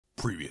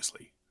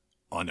Previously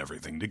on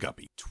Everything to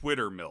Guppy.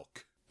 Twitter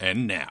milk.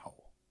 And now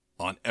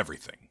on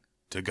Everything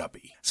to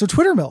Guppy. So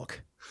Twitter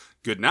milk.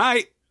 Good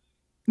night.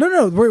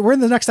 No, we're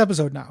in the next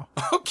episode now.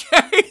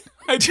 Okay.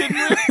 I didn't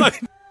realize.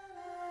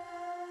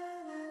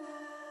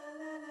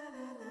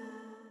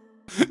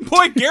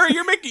 Boy, Gary,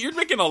 you're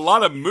making a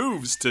lot of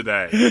moves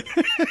today.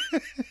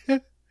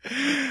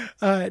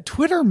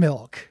 Twitter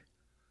milk.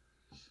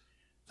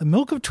 The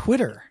milk of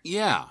Twitter.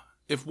 Yeah.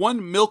 If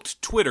one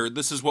milked Twitter,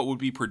 this is what would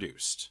be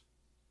produced.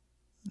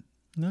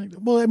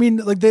 Well, I mean,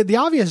 like the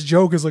obvious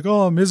joke is like,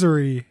 oh,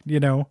 misery,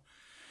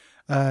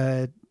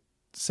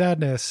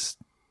 sadness,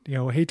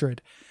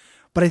 hatred.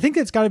 But I think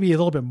it's got to be a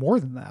little bit more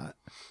than that.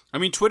 I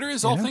mean, Twitter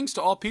is all things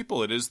to all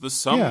people. It is the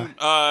sum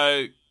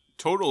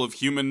total of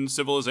human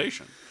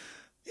civilization.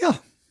 Yeah.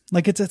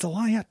 Like it's a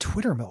lot. Yeah.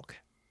 Twitter milk.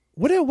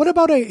 What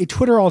about a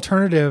Twitter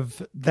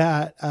alternative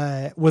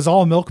that was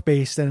all milk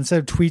based, and instead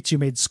of tweets, you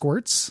made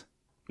squirts?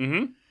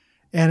 Mm-hmm.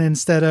 And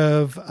instead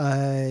of,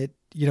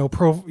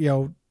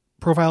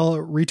 profile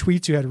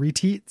retweets, you had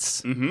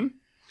reteats. Mm-hmm.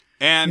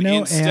 And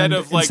instead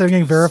of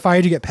getting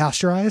verified, you get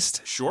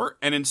pasteurized. Sure.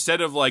 And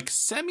instead of like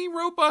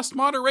semi-robust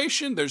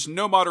moderation, there's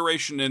no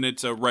moderation, and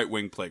it's a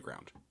right-wing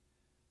playground.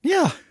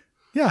 Yeah.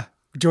 Yeah.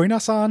 Join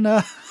us on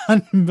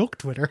Milk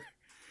Twitter.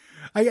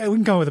 We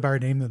can come up with a better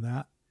name than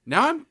that.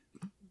 Now I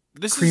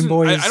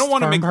don't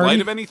want to make light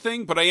of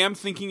anything, but I am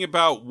thinking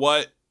about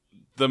what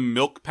the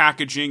milk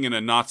packaging in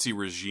a Nazi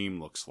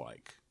regime looks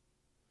like.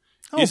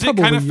 Is it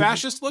kind of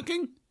fascist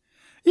looking?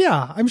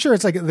 Yeah, I'm sure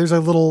it's like there's a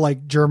little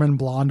like German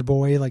blonde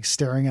boy like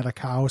staring at a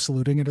cow,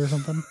 saluting it or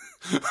something.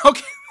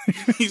 Okay.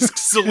 He's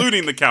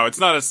saluting the cow. It's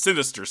not a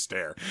sinister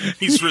stare.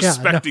 He's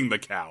respecting the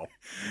cow.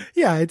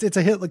 Yeah, it's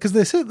a Hitler, because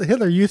the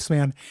Hitler Youths,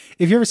 man,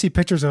 if you ever see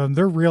pictures of them,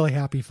 they're really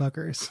happy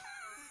fuckers.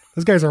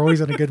 Those guys are always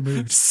in a good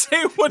mood.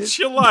 Say what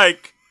you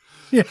like.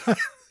 Yeah.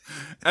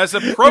 As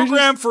a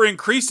program for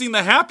increasing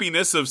the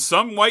happiness of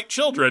some white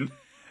children.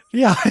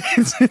 Yeah,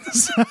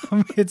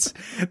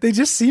 they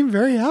just seem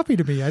very happy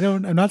to me.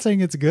 I'm not saying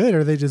it's good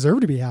or they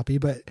deserve to be happy,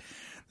 but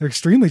they're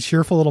extremely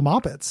cheerful little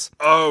moppets.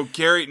 Oh,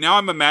 Gary, now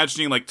I'm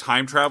imagining like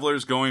time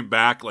travelers going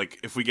back. Like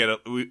if we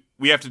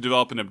we have to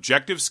develop an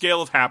objective scale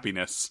of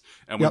happiness,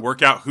 and we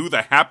work out who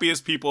the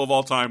happiest people of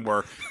all time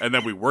were, and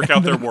then we work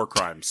out their war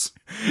crimes.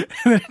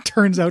 And it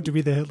turns out to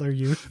be the Hitler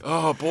Youth.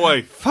 Oh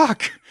boy.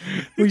 Fuck.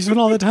 We spent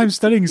all the time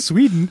studying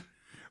Sweden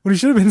when we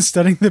should have been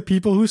studying the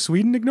people who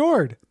Sweden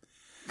ignored.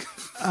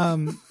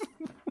 The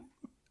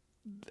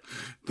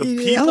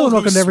people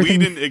who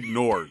Sweden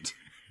ignored.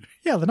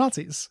 Yeah, the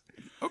Nazis.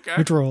 Okay.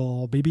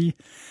 Neutral, baby.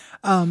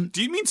 Do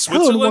you mean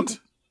Switzerland?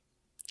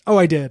 Oh,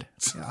 I did.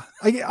 Yeah.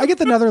 I get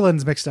the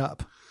Netherlands mixed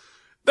up.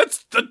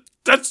 That's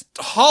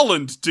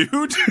Holland,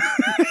 dude.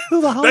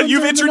 That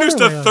you've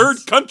introduced a third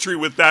country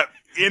with that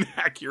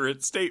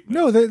inaccurate statement.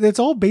 No, it's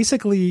all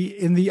basically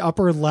in the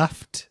upper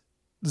left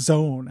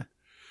zone.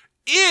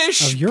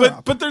 Ish,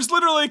 but there's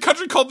literally a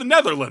country called the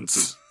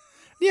Netherlands.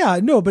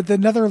 Yeah, no, but the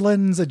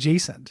Netherlands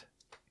adjacent.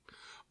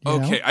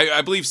 Okay,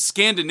 I believe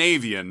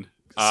Scandinavian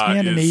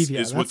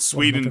is what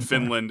Sweden,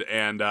 Finland,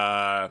 and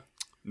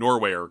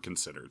Norway are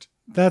considered.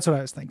 That's what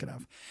I was thinking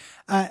of.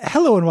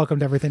 Hello and welcome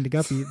to Everything to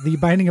Guppy, the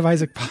Binding of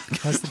Isaac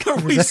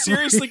podcast. We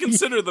seriously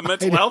consider the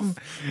mental health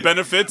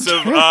benefits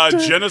of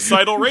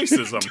genocidal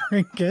racism.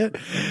 Drink it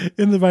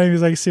in the Binding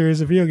of Isaac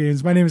series of video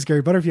games. My name is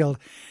Gary Butterfield,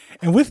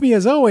 and with me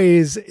as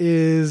always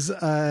is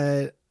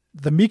the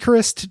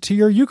Eucharist to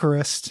your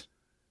Eucharist,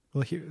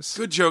 Will Hughes.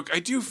 Good joke.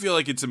 I do feel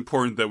like it's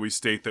important that we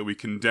state that we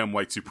condemn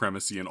white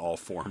supremacy in all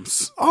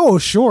forms. Oh,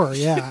 sure,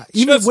 yeah.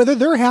 Even whether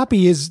they're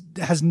happy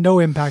has no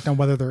impact on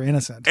whether they're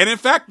innocent. And in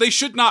fact, they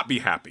should not be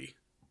happy.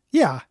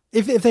 Yeah.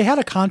 If they had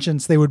a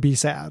conscience, they would be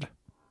sad.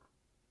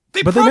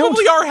 They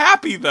probably are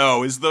happy,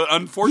 though, is the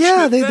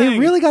unfortunate thing. Yeah, they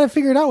really got to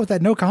figure it out with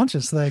that no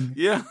conscience thing.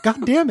 Yeah.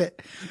 God damn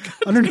it.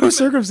 Under no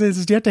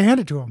circumstances do you have to hand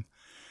it to them.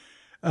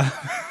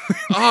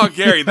 Oh,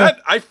 Gary,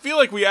 I feel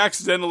like we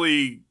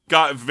accidentally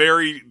got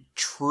very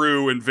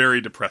true and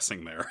very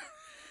depressing there.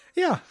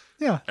 Yeah.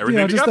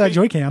 Everything just that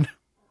joy can.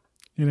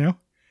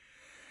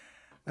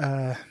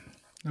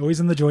 Always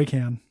in the joy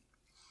can.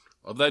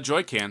 Love that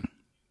joy can.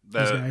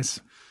 Those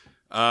guys.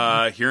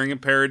 Hearing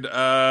impaired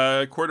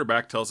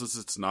quarterback tells us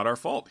it's not our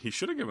fault. He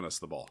should have given us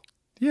the ball.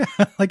 Yeah,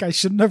 like I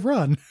shouldn't have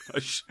run.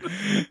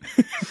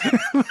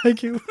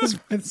 Like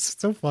it's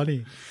so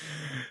funny.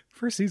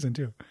 First season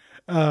too.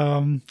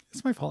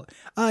 It's my fault.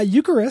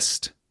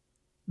 Eucharist.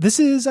 This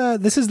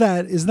isn't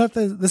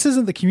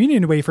the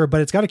communion wafer,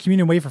 but it's got a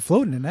communion wafer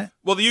floating in it.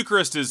 Well, the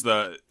Eucharist is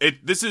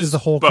this is the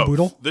whole both.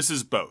 caboodle. This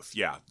is both.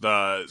 Yeah.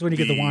 So when you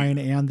get the wine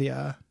and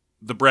the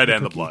bread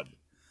and the blood.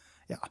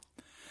 Yeah.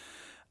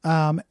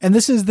 And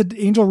this is the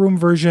angel room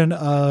version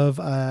of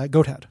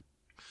Goat Head.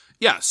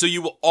 Yeah. So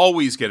you will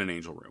always get an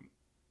angel room.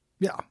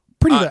 Yeah.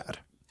 Pretty rad.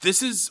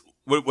 This is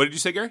what did you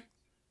say, Gary?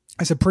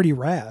 I said pretty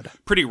rad.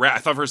 Pretty rad. I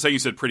thought for a second you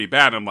said pretty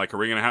bad. I'm like,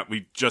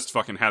 we just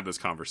fucking had this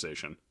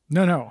conversation.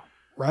 No.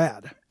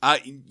 Rad.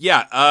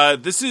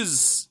 This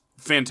is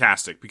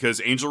fantastic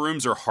because angel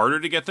rooms are harder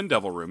to get than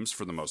devil rooms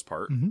for the most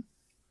part. Mm-hmm.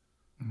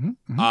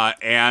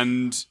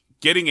 and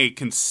getting a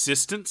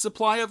consistent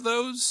supply of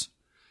those.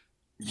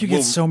 You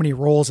get so many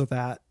rolls of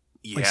that.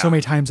 Yeah. Like so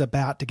many times at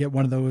bat to get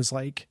one of those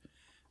like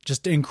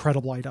just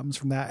incredible items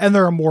from that. And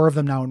there are more of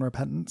them now in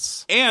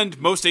Repentance. And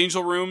most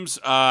angel rooms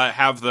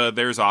have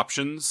there's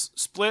options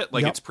split.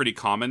 Like it's pretty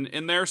common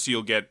in there. So you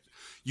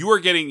are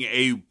getting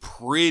a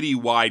pretty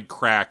wide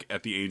crack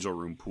at the angel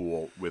room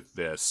pool with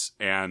this.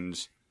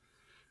 And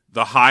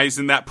the highs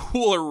in that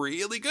pool are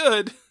really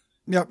good.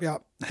 Yep.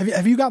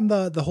 Have you gotten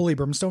the Holy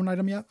Brimstone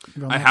item yet?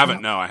 I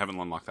haven't. No, I haven't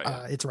unlocked that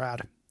yet. It's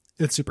rad.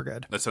 It's super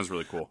good. That sounds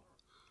really cool.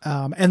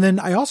 And then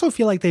I also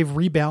feel like they've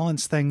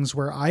rebalanced things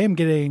where I am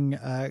getting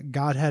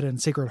Godhead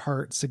and Sacred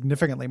Heart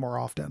significantly more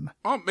often.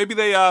 Oh, maybe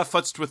they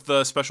futzed with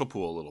the special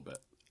pool a little bit.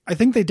 I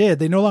think they did.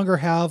 They no longer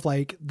have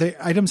the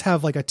items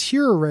have like a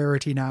tier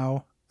rarity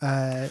now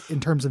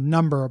in terms of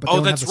number.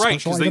 But that's right,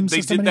 because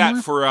they did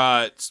that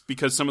for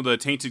because some of the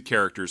tainted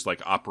characters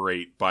like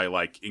operate by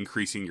like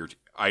increasing your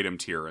item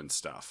tier and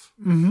stuff.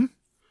 Mm-hmm.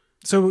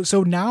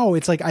 So now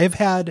it's like I've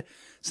had.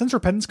 Since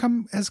Repentance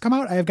has come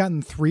out, I have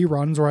gotten 3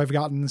 runs where I've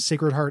gotten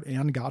Sacred Heart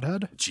and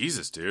Godhead.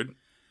 Jesus, dude.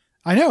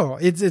 I know.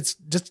 It's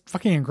just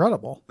fucking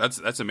incredible.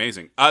 That's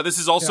amazing. This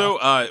is also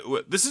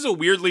this is a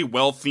weirdly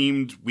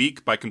well-themed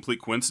week by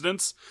complete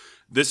coincidence.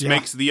 This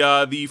makes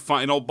the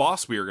final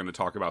boss we are going to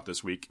talk about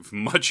this week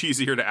much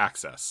easier to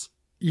access.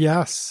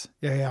 Yes.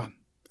 Yeah.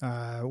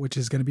 Which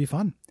is going to be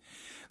fun.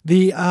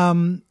 We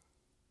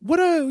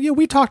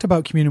talked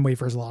about communion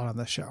wafers a lot on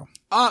this show.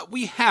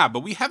 We have,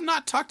 but we have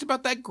not talked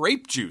about that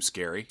grape juice,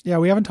 Gary. Yeah,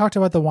 we haven't talked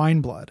about the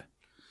wine blood.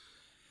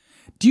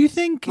 Do you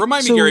think...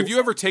 Remind me, Gary, have you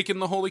ever taken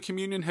the Holy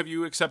Communion? Have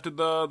you accepted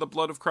the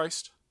blood of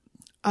Christ?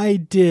 I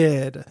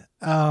did.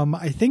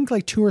 I think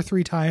like 2 or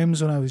 3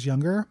 times when I was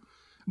younger,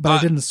 but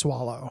I didn't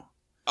swallow.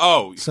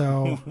 Oh.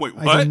 So wait,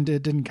 what?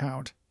 It didn't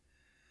count.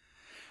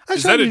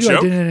 Is that a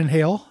joke? I didn't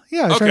inhale.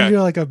 Yeah, I was trying to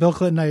do like a Bill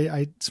Clinton,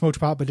 I smoked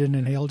pot but didn't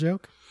inhale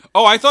joke.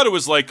 Oh, I thought it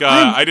was like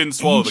I didn't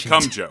swallow the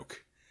cum joke.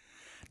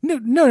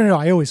 No.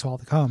 I always swallow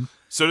the cum.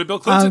 So did Bill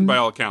Clinton, by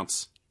all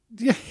accounts.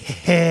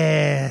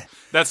 Yeah.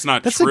 That's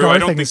not true. I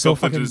don't think Bill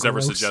Clinton has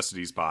ever suggested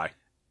he's bi.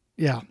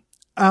 Yeah.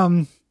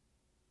 I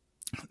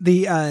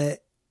did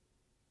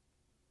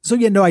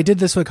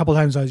this a couple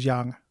times when I was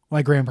young.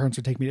 My grandparents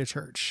would take me to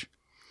church.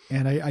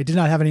 And I did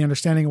not have any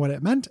understanding of what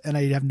it meant, and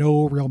I have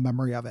no real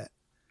memory of it.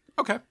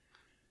 Okay.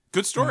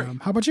 Good story.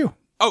 How about you?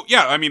 Oh,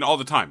 yeah. I mean, all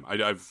the time.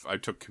 I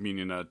took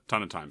communion a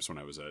ton of times when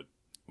I was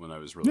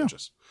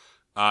religious.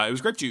 Yeah. It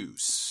was grape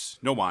juice.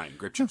 No wine,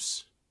 grape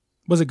juice.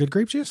 Was it good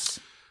grape juice?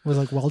 Was it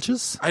like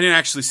Welch's? I didn't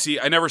actually see.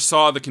 I never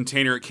saw the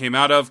container it came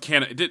out of.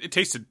 It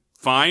tasted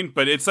fine,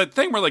 but it's that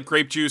thing where like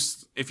grape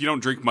juice, if you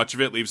don't drink much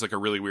of it, leaves like a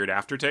really weird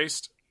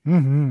aftertaste.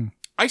 Mm-hmm.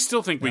 I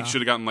still think we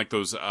should have gotten like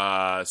those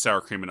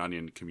sour cream and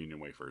onion communion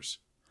wafers.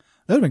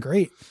 That would have been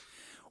great.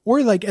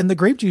 Or like, and the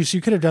grape juice,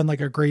 you could have done like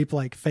a grape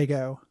like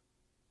Faygo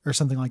or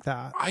something like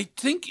that. I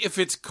think if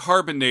it's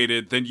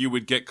carbonated, then you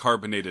would get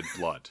carbonated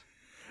blood.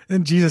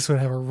 And Jesus would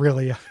have a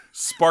really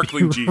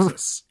sparkling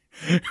Jesus.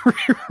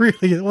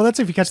 Really, well, that's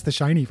if you catch the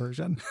shiny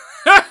version.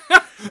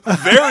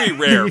 Very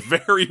rare,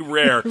 very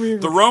rare.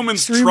 The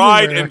Romans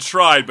tried and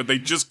tried, but they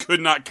just could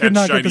not catch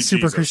shiny get the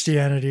super Jesus.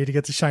 Christianity to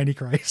get the shiny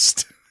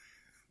Christ.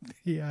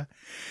 Yeah.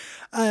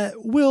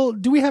 Will,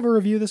 do we have a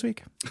review this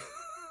week?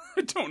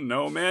 I don't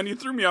know, man. You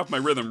threw me off my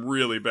rhythm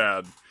really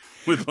bad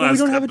with we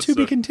don't have a to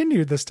be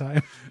continued this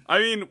time. I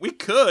mean, we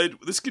could.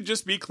 This could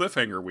just be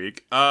cliffhanger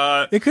week.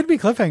 It could be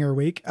cliffhanger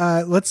week.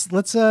 Let's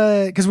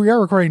because we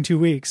are recording 2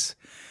 weeks.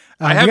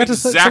 I have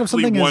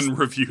exactly one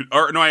review.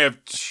 Or no, I have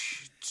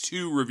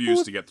 2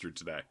 reviews to get through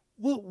today.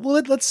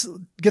 Well, let's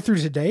get through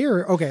today,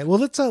 or okay. Well,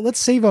 let's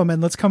save them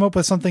and let's come up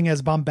with something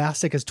as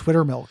bombastic as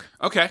Twitter milk.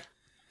 Okay.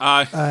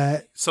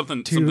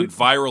 Something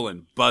viral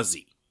and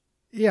buzzy.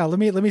 Yeah, let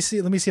me see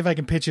if I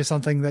can pitch you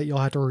something that you'll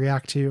have to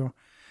react to.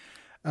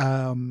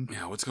 Yeah,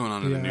 what's going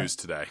on in the news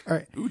today? All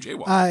right. Ooh,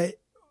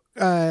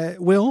 jaywalk.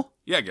 Will?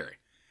 Yeah, Gary.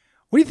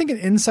 What do you think an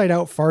inside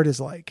out fart is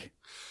like?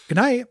 Good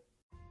night.